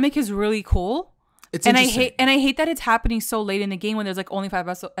dynamic is really cool. And I hate that it's happening so late in the game when there's like only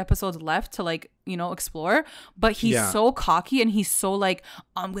 5 episodes left to like, you know, explore. But he's so cocky and he's so like,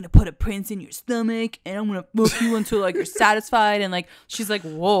 I'm gonna put a prince in your stomach and I'm gonna fuck you until like you're satisfied. And like she's like,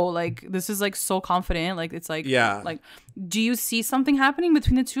 whoa, like this is like so confident. Like it's like, like, do you see something happening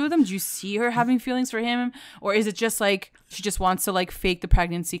between the two of them? Do you see her having feelings for him, or is it just like she just wants to like fake the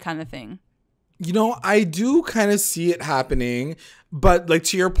pregnancy kind of thing? You know, I do kind of see it happening, but like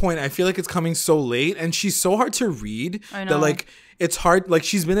to your point, I feel like it's coming so late and she's so hard to read that like it's hard. Like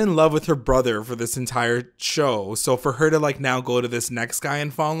she's been in love with her brother for this entire show. So for her to like now go to this next guy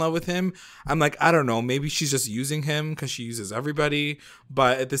and fall in love with him, I'm like, I don't know. Maybe she's just using him because she uses everybody.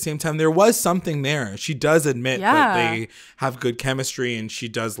 But at the same time, there was something there. She does admit that they have good chemistry and she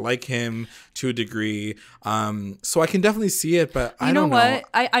does like him to a degree. So I can definitely see it, but I don't know. You know what?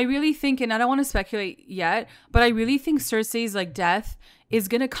 I really think, and I don't want to speculate yet, but I really think Cersei's like death is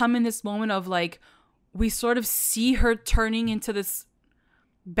going to come in this moment of like, we sort of see her turning into this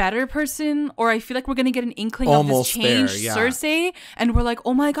better person, or I feel like we're gonna get an inkling almost of this changed Cersei, and we're like,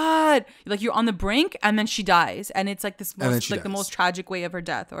 oh my god, like you're on the brink, and then she dies, and it's like this most like the most tragic way of her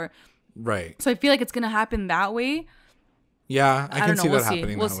death, or so I feel like it's gonna happen that way. Yeah, I can see that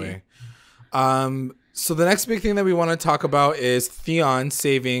happening that way. So the next big thing that we want to talk about is Theon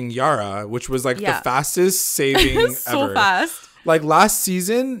saving Yara, which was like the fastest saving so ever. Fast. Like last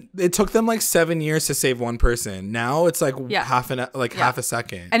season, it took them like 7 years to save one person. Now it's like half a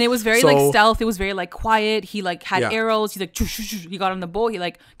second. And it was very like stealth. It was very like quiet. He like had arrows. He's like, he got on the boat. He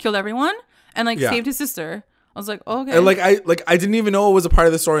like killed everyone and like saved his sister. I was like, okay. And I didn't even know it was a part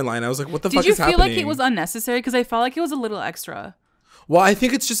of the storyline. I was like, what the fuck is happening? Did you feel like it was unnecessary? Because I felt like it was a little extra. Well, I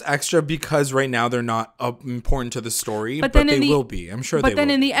think it's just extra because right now they're not important to the story, but they will be. I'm sure they will. But then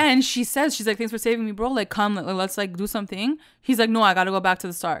in the end, she's like, thanks for saving me, bro. Like, come, let's like do something. He's like, no, I got to go back to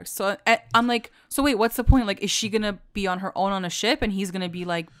the Starks. So I'm like, so wait, what's the point? Like, is she going to be on her own on a ship and he's going to be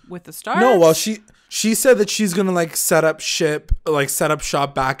like with the Starks? No, well, she said that she's going to like set up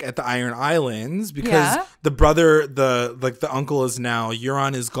shop back at the Iron Islands because the brother, the uncle is now,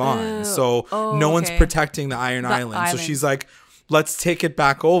 Euron is gone. So no one's protecting the Iron Islands. So she's like, let's take it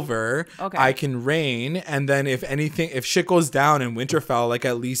back over. Okay. I can reign. And then if shit goes down in Winterfell, like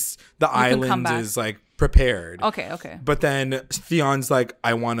at least the island is like prepared. Okay. But then Theon's like,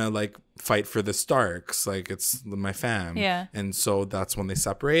 I want to like fight for the Starks. Like it's my fam. Yeah. And so that's when they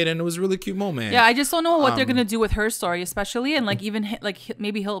separate. And it was a really cute moment. Yeah. I just don't know what they're going to do with her story, especially. And like even like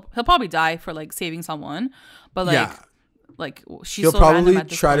maybe he'll probably die for like saving someone. But like. Yeah. Like he'll probably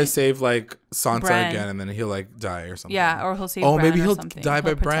try to save like Sansa again, and then he'll like die or something. Yeah, or he'll save. Oh, maybe he'll die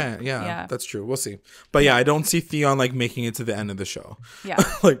by Bran. Yeah, that's true. We'll see. But yeah, I don't see Theon like making it to the end of the show. Yeah,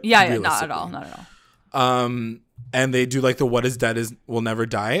 like not at all. And they do like the "what is dead will never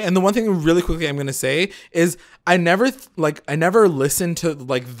die." And the one thing really quickly I'm gonna say is I never listened to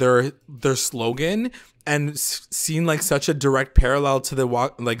like their slogan and seen like such a direct parallel to the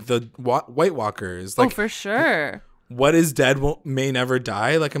White Walkers. Like, for sure. What is dead may never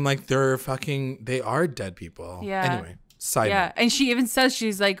die. Like I'm like they are dead people. Yeah. Anyway, side note. And she even says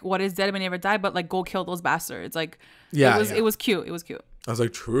she's like, what is dead may never die, but like go kill those bastards. Like it was cute. It was cute. I was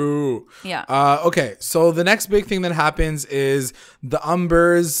like, true. Yeah. Okay. So the next big thing that happens is the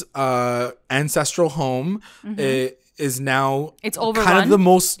Umber's ancestral home. Is now it's overrun. Kind of the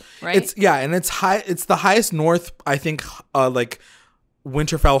most right? It's the highest north, I think, like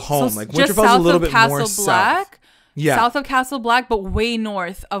Winterfell home. So like Winterfell's a little bit more Black, south. Yeah. South of Castle Black, but way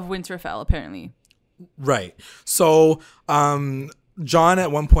north of Winterfell, apparently. Right. So, Jon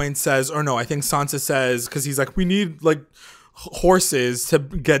at one point says, or no, I think Sansa says, because he's like, we need like horses to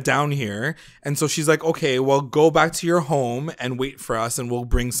get down here. And so she's like, okay, well, go back to your home and wait for us and we'll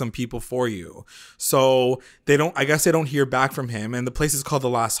bring some people for you. So I guess they don't hear back from him. And the place is called the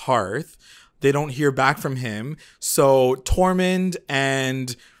Last Hearth. They don't hear back from him. So Tormund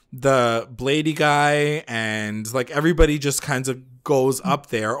and the Blady guy and like everybody just kind of goes up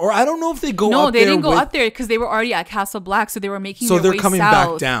there, or I don't know if they go up there. No, they didn't go up there because they were already at Castle Black, so they were making their way south. So they're coming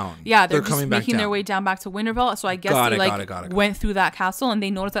back down. Yeah, they're just making their way down back to Winterfell. So I guess they went through that castle and they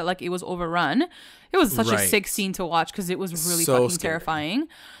noticed that like it was overrun. It was such a sick scene to watch because it was really fucking scary. Terrifying.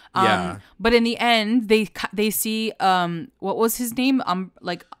 But in the end, they see what was his name?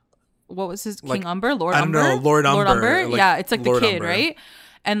 What was his King Umber? Lord Umber? I don't know, Lord Umber. Yeah, it's like Lord the kid, Umber. Right?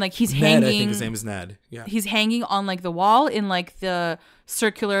 And like he's hanging. I think his name is Ned. Yeah. He's hanging on like the wall in like the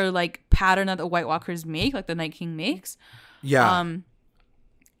circular like pattern that the White Walkers make, like the Night King makes. Yeah.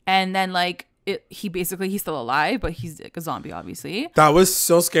 And then like he's still alive, but he's like a zombie, obviously. That was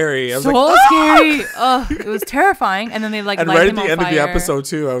so scary. I was scary. It was terrifying. And then they like and right at the end of the episode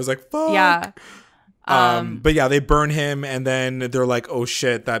too, I was like, fuck. Yeah. But yeah, they burn him, and then they're like, "Oh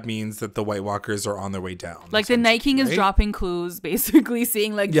shit!" That means that the White Walkers are on their way down. Like the Night King is dropping clues, basically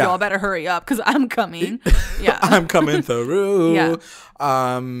saying like, "Y'all better hurry up, because I'm coming." Yeah, I'm coming through. Yeah.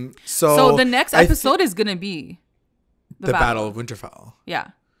 So the next episode is gonna be the Battle of Winterfell. Yeah.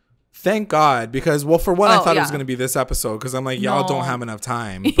 Thank God, because for one, I thought it was gonna be this episode because I'm like, y'all don't have enough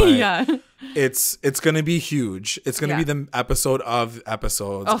time. But yeah. It's gonna be huge. It's gonna be the episode of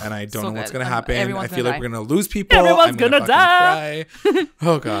episodes, and I don't know what's gonna happen. I feel like we're gonna lose people. Everyone's gonna die.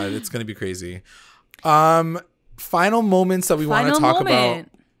 Oh God, it's gonna be crazy. Final moments that we want to talk about.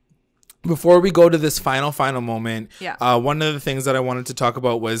 Before we go to this final moment, one of the things that I wanted to talk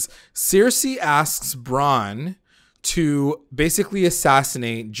about was Cersei asks Bronn to basically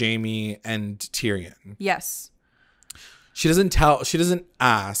assassinate Jaime and Tyrion. Yes. She doesn't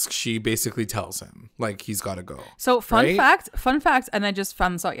ask. She basically tells him like he's got to go. So fun fact, and I just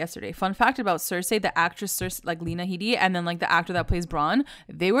found this out yesterday. Fun fact about Cersei, the actress Cersei, like Lena Headey, and then like the actor that plays Bronn,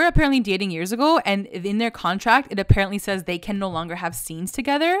 they were apparently dating years ago, and in their contract, it apparently says they can no longer have scenes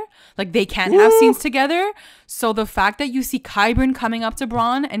together. Like they can't have scenes together. So the fact that you see Qyburn coming up to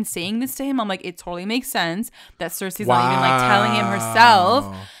Bronn and saying this to him, I'm like, it totally makes sense that Cersei's not even like telling him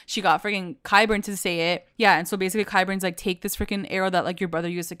herself. She got freaking Qyburn to say it. Yeah, and so basically Qyburn's like take this freaking arrow that like your brother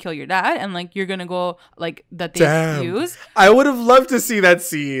used to kill your dad, and like you're gonna go like that they use. I would have loved to see that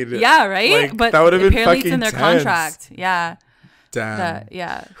scene. Yeah, right. Like, but that would have been apparently fucking it's in their tense. contract. Yeah. Damn.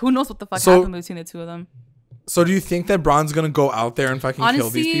 Yeah. Who knows what the fuck happened between the two of them? So do you think that Bronn's gonna go out there and fucking kill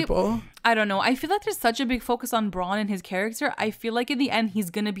Honestly, these people? I don't know. I feel like there's such a big focus on Bronn and his character. I feel like in the end he's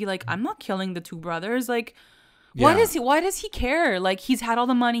gonna be like, I'm not killing the two brothers. Like, why does he care? Like, he's had all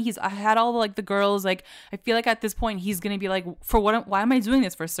the money. He's had all the, like the girls. Like, I feel like at this point he's gonna be like, for what? Why am I doing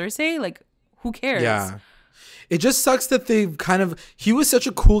this for Cersei? Like, who cares? Yeah. It just sucks that they've kind of, he was such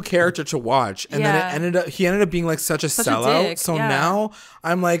a cool character to watch, and then he ended up being like such a sellout. So now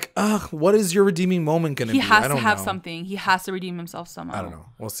I'm like, ugh, what is your redeeming moment gonna be? He has to have something. He has to redeem himself somehow. I don't know.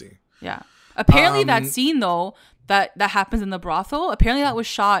 We'll see. Yeah. Apparently that scene though, that happens in the brothel, apparently that was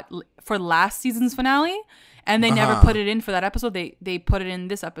shot for last season's finale, and they never put it in for that episode. They put it in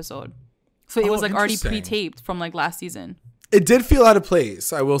this episode. So it was like already pre-taped from like last season. It did feel out of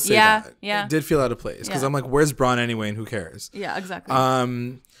place. I will say that. Yeah. It did feel out of place because I'm like, where's Bronn anyway, and who cares? Yeah, exactly.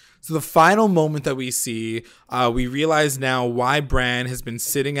 So the final moment that we see, we realize now why Bran has been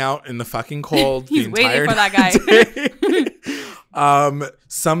sitting out in the fucking cold. He's waiting for that guy.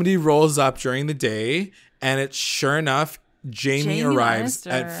 Somebody rolls up during the day, and it's sure enough, Jaime arrives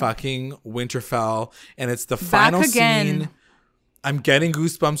at fucking Winterfell, and it's the final scene. I'm getting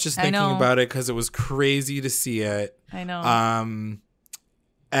goosebumps just thinking about it because it was crazy to see it. I know.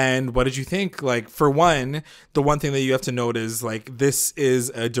 And what did you think? Like, for one, the one thing that you have to note is like this is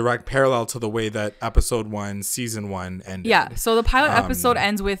a direct parallel to the way that episode 1, season 1 ended. Yeah. So the pilot episode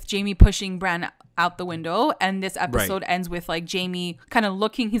ends with Jaime pushing Bran out the window, and this episode ends with like Jaime kind of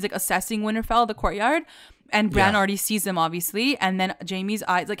looking. He's like assessing Winterfell, the courtyard, and Bran already sees him obviously, and then Jaime's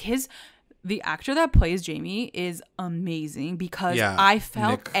eyes, like the actor that plays Jaime is amazing because I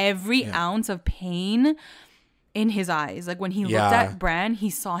felt every ounce of pain in his eyes. Like when he looked at Bran, he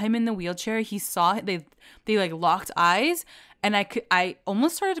saw him in the wheelchair. He saw they like locked eyes, and I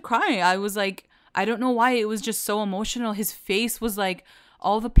almost started crying. I was like, I don't know why, it was just so emotional. His face was like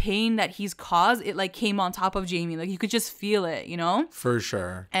all the pain that he's caused. It like came on top of Jaime. Like you could just feel it, you know? For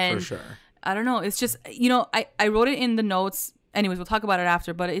sure. And for sure. I don't know. It's just, you know, I wrote it in the notes. Anyways, we'll talk about it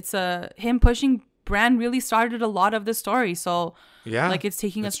after, but it's him pushing Bran really started a lot of the story. So like it's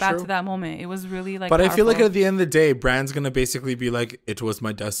taking us back to that moment. It was really like But powerful. I feel like at the end of the day, Bran's gonna basically be like, it was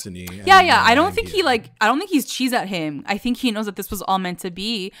my destiny. Yeah. I don't think I don't think he's cheese at him. I think he knows that this was all meant to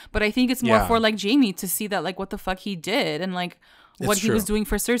be, but I think it's more for like Jaime to see that like what the fuck he did and like what he was doing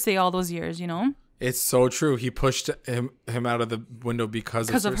for Cersei all those years, you know? It's so true. He pushed him out of the window because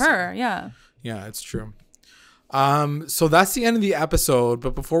of her. Yeah, it's true. So that's the end of the episode,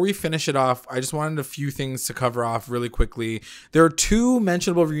 but before we finish it off, I just wanted a few things to cover off really quickly. There are two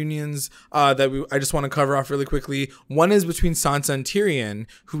mentionable reunions that I just want to cover off really quickly. One is between Sansa and Tyrion,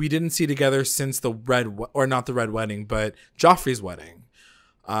 who we didn't see together since not the Red Wedding, but Joffrey's wedding.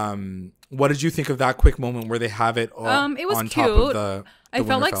 What did you think of that quick moment where they have it all it was on cute. Top of the I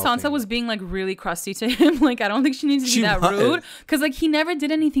felt like Sansa was being like really crusty to him. Like I don't think she needs to be that rude because like he never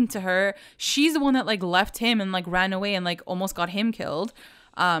did anything to her. She's the one that like left him and like ran away and like almost got him killed.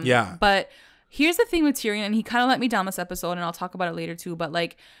 But here's the thing with Tyrion, and he kind of let me down this episode, and I'll talk about it later too. But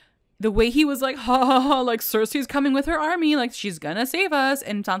like the way he was like, ha ha ha, like Cersei's coming with her army, like she's gonna save us,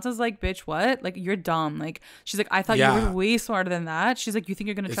 and Sansa's like, bitch, what? Like you're dumb. Like she's like, I thought you were way smarter than that. She's like, you think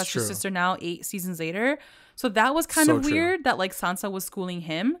you're gonna trust your sister now 8 seasons later? So that was kind of weird that like Sansa was schooling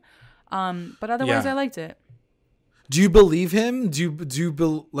him. But otherwise I liked it. Do you believe him? Do you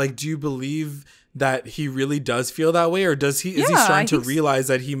believe that he really does feel that way, or is he starting to realize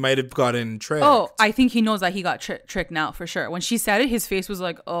that he might have gotten tricked? Oh, I think he knows that he got tricked now for sure. When she said it, his face was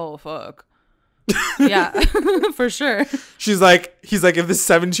like, oh fuck. Yeah, for sure. He's like, if this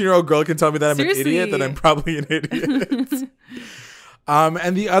 17-year-old girl can tell me that I'm an idiot, then I'm probably an idiot.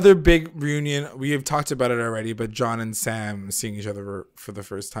 And the other big reunion, we have talked about it already, but Jon and Sam seeing each other for the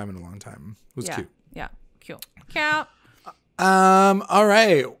first time in a long time was cute. Yeah, cute. All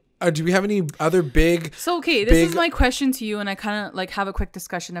right. Do we have any other big? So okay, this is my question to you, and I kind of like have a quick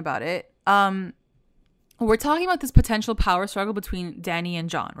discussion about it. We're talking about this potential power struggle between Dany and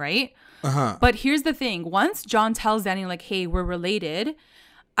Jon, right? But here's the thing: once Jon tells Dany like, "Hey, we're related,"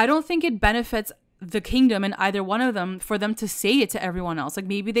 I don't think it benefits the kingdom and either one of them for them to say it to everyone else. Like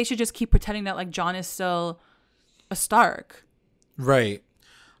maybe they should just keep pretending that like Jon is still a Stark. Right.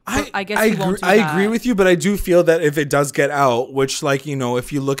 I guess I agree with you, but I do feel that if it does get out, which like, you know,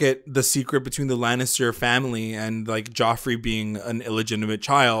 if you look at the secret between the Lannister family and like Joffrey being an illegitimate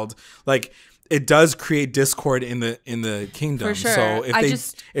child, like it does create discord in the kingdom. For sure. So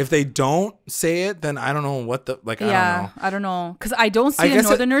if they don't say it, then I don't know what the like. I don't know because I don't see a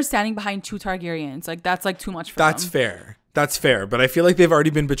Northerner standing behind 2 Targaryens. Like that's like too much for them. That's fair, but I feel like they've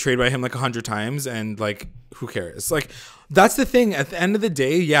already been betrayed by him like 100 times, and like, who cares? Like, that's the thing. At the end of the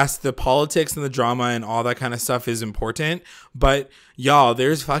day, yes, the politics and the drama and all that kind of stuff is important, but y'all,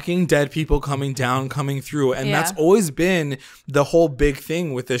 there's fucking dead people coming through, and that's always been the whole big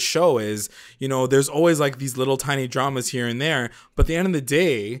thing with this show is, you know, there's always like these little tiny dramas here and there, but at the end of the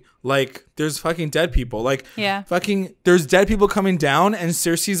day, like, there's fucking dead people. Like, there's dead people coming down, and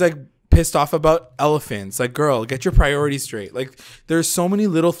Cersei's like pissed off about elephants. Like, girl, get your priorities straight. Like, there's so many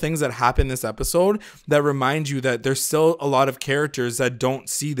little things that happen this episode that remind you that there's still a lot of characters that don't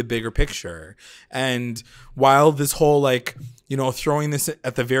see the bigger picture. And while this whole, like, you know, throwing this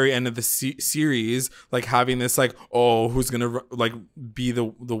at the very end of the series, like having this like, oh, who's gonna like be the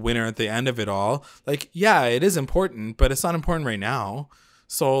winner at the end of it all, like, yeah, it is important, but it's not important right now.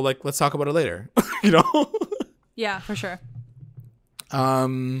 So like, let's talk about it later. You know? Yeah, for sure.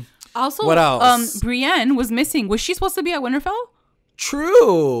 Also, what else? Brienne was missing. Was she supposed to be at Winterfell?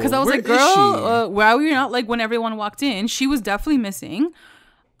 True. Because I was like, girl, why were you not like when everyone walked in? She was definitely missing.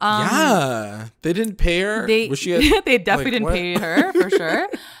 Yeah, they didn't pay her. They definitely didn't pay her for sure.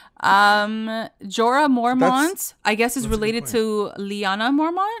 Jorah Mormont, I guess, is related to Lyanna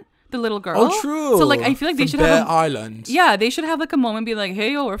Mormont, the little girl. Oh, true. So like, I feel like they should have Island. Yeah, they should have like a moment, be like,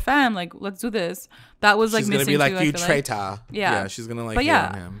 hey, yo, we're fam, like, let's do this. That was like missing. She's gonna be like, too, you traitor. Like. Yeah, she's gonna like. But hate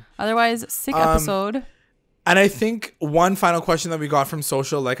on him. Otherwise, sick episode. And I think one final question that we got from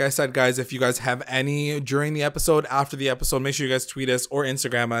social, like I said, guys, if you guys have any during the episode, after the episode, make sure you guys tweet us or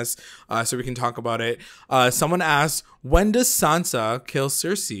Instagram us so we can talk about it. Someone asked, when does Sansa kill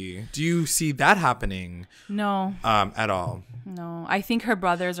Cersei? Do you see that happening? No. At all? No. I think her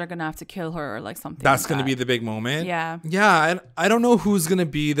brothers are going to have to kill her or like something. That's going to be the big moment? Yeah. Yeah. I don't know who's going to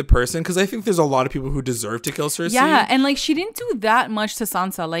be the person because I think there's a lot of people who deserve to kill Cersei. Yeah. And like she didn't do that much to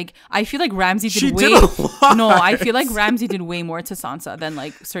Sansa. Like I feel like Ramsay did She did a lot. No, I feel like Ramsay did way more to Sansa than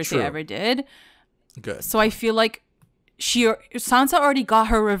like Cersei ever did. Good. So I feel like Sansa already got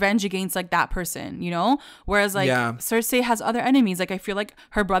her revenge against like that person, you know? Whereas like Cersei has other enemies. Like I feel like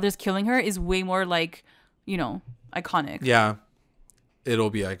her brothers killing her is way more like, you know, iconic. Yeah. It'll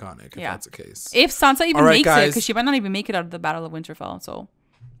be iconic if that's the case. If Sansa even makes it, because she might not even make it out of the Battle of Winterfell. So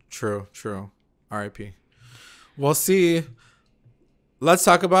True. R.I.P. We'll see. Let's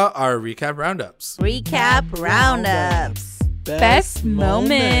talk about our recap roundups. Best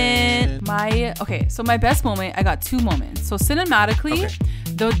moment. So my best moment, I got 2 moments. So cinematically,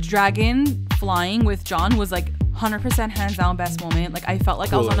 the dragon flying with Jon was like 100% hands down best moment. Like I felt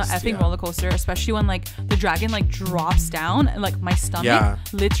like I was on an effing roller coaster, especially when like the dragon like drops down and like my stomach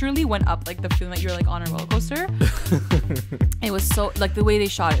literally went up, like the feeling that you're like on a roller coaster. It was so like the way they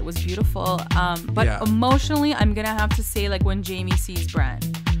shot it was beautiful. But emotionally, I'm gonna have to say like when Jaime sees Bran.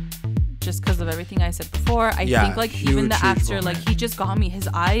 Just because of everything I said before, I think like even the actor, moment. Like he just got me. His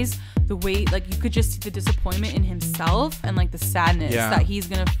eyes, the way like you could just see the disappointment in himself and like the sadness that he's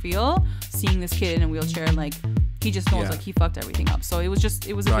gonna feel seeing this kid in a wheelchair. And, like he just knows like he fucked everything up. So it was a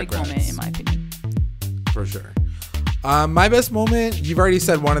big moment in my opinion. For sure. My best moment, you've already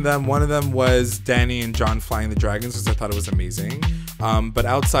said one of them. One of them was Dany and Jon flying the dragons because I thought it was amazing. But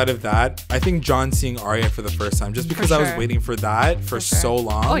outside of that, I think Jon seeing Arya for the first time, just because I was waiting for that for so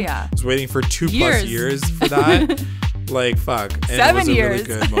long. Oh yeah, I was waiting for 2+ years for that. Like fuck, and 7 years. It was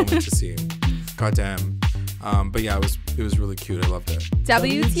a really good moment to see. Goddamn. But yeah, it was really cute. I loved it.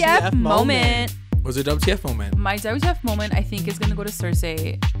 WTF moment. Was it WTF moment? My WTF moment, I think, is gonna go to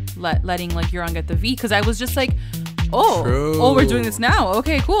Cersei letting like Euron get the V, because I was just like, oh, we're doing this now.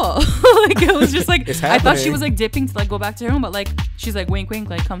 Okay, cool. Like it was just like I thought she was like dipping to like go back to her room, but like she's like wink, wink,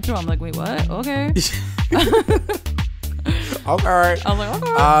 like come through. I'm like, wait, what? Okay. All right. I was like,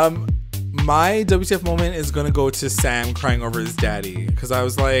 okay. My WTF moment is gonna go to Sam crying over his daddy, because I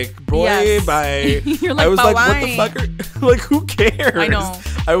was like, boy, bye. You're like, I was like, why? what the fuck? Like, who cares? I know.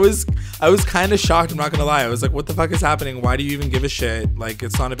 I was kind of shocked. I'm not gonna lie. I was like, what the fuck is happening? Why do you even give a shit? Like,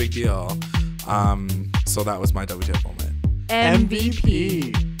 it's not a big deal. So that was my WTF moment.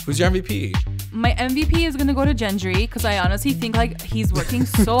 MVP. Who's your MVP? My MVP is gonna go to Gendry, because I honestly think like he's working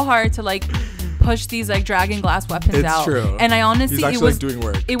so hard to like push these like dragon glass weapons out. It's true. And I honestly, he's actually, doing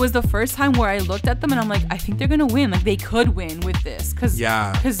work. It was the first time where I looked at them and I'm like, I think they're gonna win. Like they could win with this, because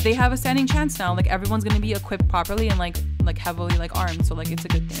they have a standing chance now. Like everyone's gonna be equipped properly and like heavily like armed, so like it's a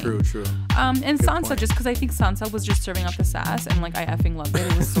good thing. True. And good Sansa, point. just because I think Sansa was just serving up the sass and like I effing loved it.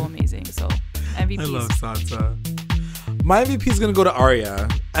 It was so amazing. So MVP. I love Sansa. My MVP is going to go to Arya.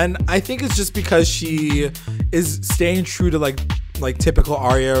 And I think it's just because she is staying true to like typical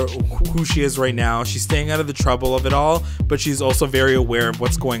Arya, who she is right now. She's staying out of the trouble of it all, but she's also very aware of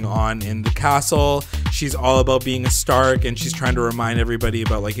what's going on in the castle. She's all about being a Stark, and she's trying to remind everybody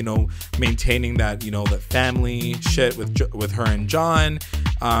about, like, you know, maintaining that, you know, that family shit with her and Jon.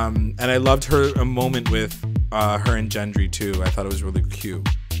 And I loved a moment with her and Gendry too. I thought it was really cute.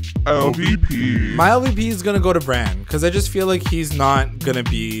 LVP. My LVP is gonna go to Bran, because I just feel like he's not gonna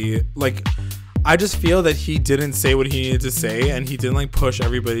be like, I just feel that he didn't say what he needed to say, and he didn't like push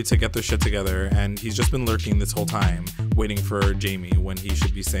everybody to get their shit together, and he's just been lurking this whole time waiting for Jaime when he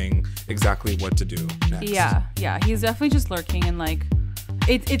should be saying exactly what to do next. Yeah, he's definitely just lurking, and like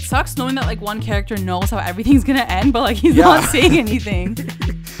it sucks knowing that like one character knows how everything's gonna end, but like he's not saying anything.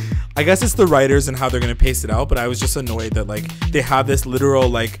 I guess it's the writers and how they're gonna pace it out, but I was just annoyed that like they have this literal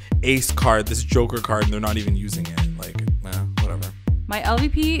like ace card, this Joker card, and they're not even using it. Like, whatever. My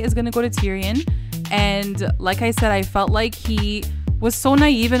LVP is gonna go to Tyrion, and like I said, I felt like he was so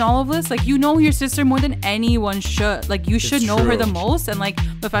naive in all of this. Like, you know your sister more than anyone should. Like, you should know her the most, and like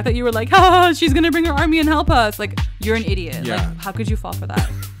the fact that you were like, she's gonna bring her army and help us. Like, you're an idiot. Yeah. Like, how could you fall for that?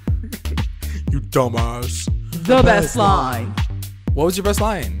 You dumbass. The best line. What was your best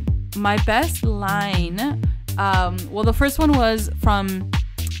line? My best line, well, the first one was from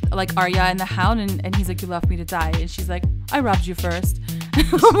like Arya and the Hound, and he's like, you left me to die, and she's like, I robbed you first.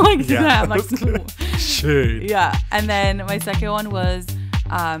 I'm like, yeah, I'm like, shit. Yeah. And then my second one was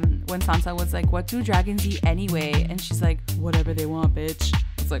when Sansa was like, what do dragons eat anyway? And she's like, whatever they want, bitch.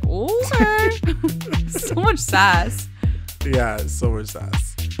 It's like, okay. So much sass. Yeah, so much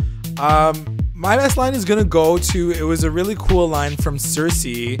sass. My best line is gonna go to, it was a really cool line from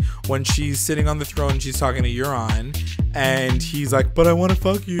Cersei when she's sitting on the throne and she's talking to Euron, and he's like, but I want to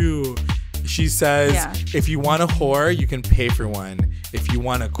fuck you. She says, if you want a whore, you can pay for one. If you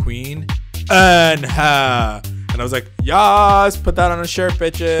want a queen, earn her. And I was like, yes, put that on a shirt,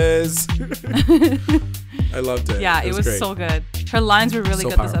 bitches. I loved it. Yeah, it was great. So good. Her lines were really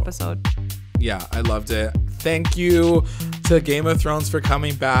good powerful. This episode. Yeah, I loved it. Thank you to Game of Thrones for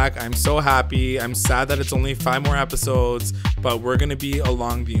coming back. I'm so happy. I'm sad that it's only 5 more episodes, but we're going to be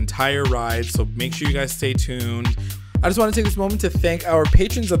along the entire ride, so make sure you guys stay tuned. I just want to take this moment to thank our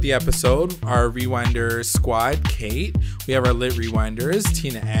patrons of the episode, our Rewinder squad, Kate. We have our Lit Rewinders,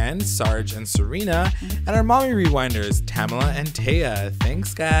 Tina Ann, Sarge, and Serena. And our Mommy Rewinders, Tamala and Taya.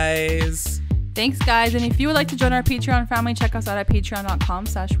 Thanks, guys. Thanks, guys. And if you would like to join our Patreon family, check us out at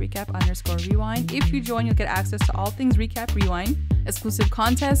patreon.com/recap_rewind. If you join, you'll get access to all things Recap Rewind, exclusive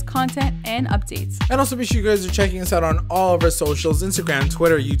contests, content, and updates. And also make sure you guys are checking us out on all of our socials, Instagram,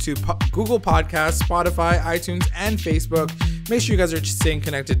 Twitter, YouTube, Google Podcasts, Spotify, iTunes, and Facebook. Make sure you guys are staying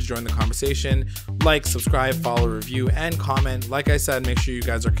connected to join the conversation. Like, subscribe, follow, review, and comment. Like I said, make sure you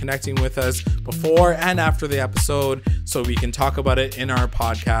guys are connecting with us before and after the episode so we can talk about it in our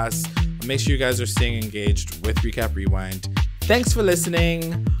podcast. Make sure you guys are staying engaged with Recap Rewind. Thanks for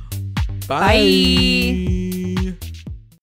listening. Bye. Bye.